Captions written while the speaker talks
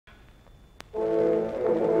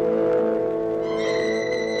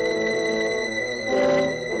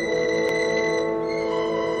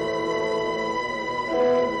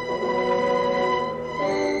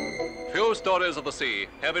stories of the sea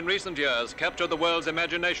have in recent years captured the world's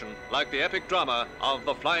imagination like the epic drama of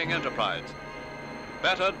the Flying Enterprise.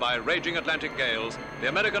 Battered by raging Atlantic gales, the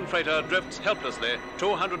American freighter drifts helplessly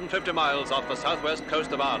 250 miles off the southwest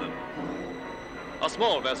coast of Ireland. A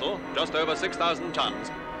small vessel, just over 6,000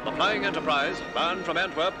 tons, the Flying Enterprise, bound from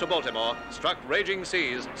Antwerp to Baltimore, struck raging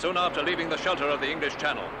seas soon after leaving the shelter of the English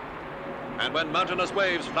Channel. And when mountainous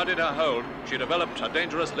waves flooded her hold, she developed a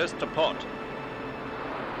dangerous list to port.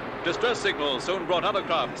 Distress signals soon brought other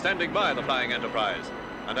craft standing by the Flying Enterprise,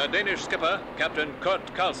 and her Danish skipper, Captain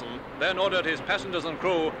Kurt Carlsen, then ordered his passengers and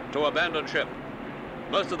crew to abandon ship.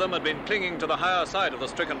 Most of them had been clinging to the higher side of the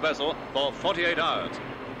stricken vessel for 48 hours.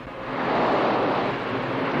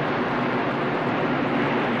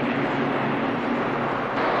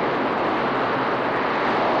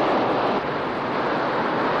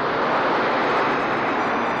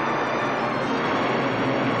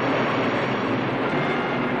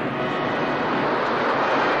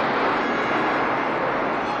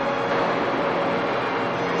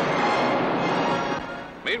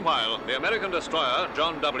 Meanwhile, the American destroyer,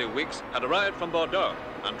 JOHN.W.WEEKS, had arrived from Bordeaux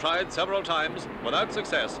and tried several times, without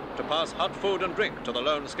success, to pass hot food and drink to the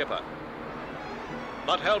lone skipper.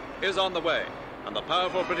 But help is on the way, and the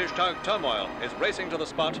powerful British tug Turmoil is racing to the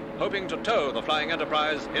spot, hoping to tow the Flying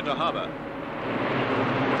Enterprise into harbor.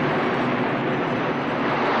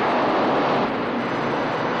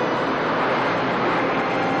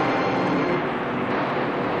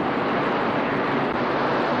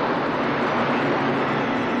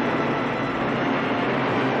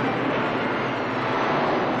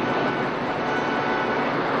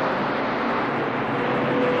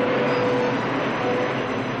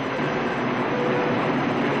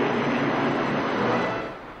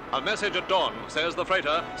 A message at dawn says the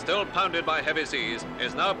freighter, still pounded by heavy seas,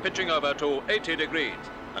 is now pitching over to 80 degrees,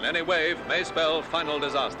 and any wave may spell final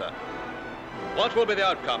disaster. What will be the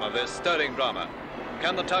outcome of this stirring drama?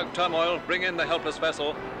 Can the tug Turmoil bring in the helpless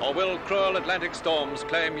vessel, or will cruel Atlantic storms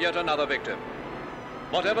claim yet another victim?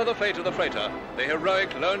 Whatever the fate of the freighter, the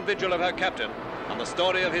heroic lone vigil of her captain, and the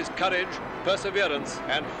story of his courage, perseverance,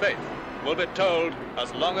 and faith will be told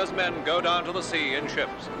as long as men go down to the sea in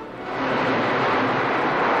ships.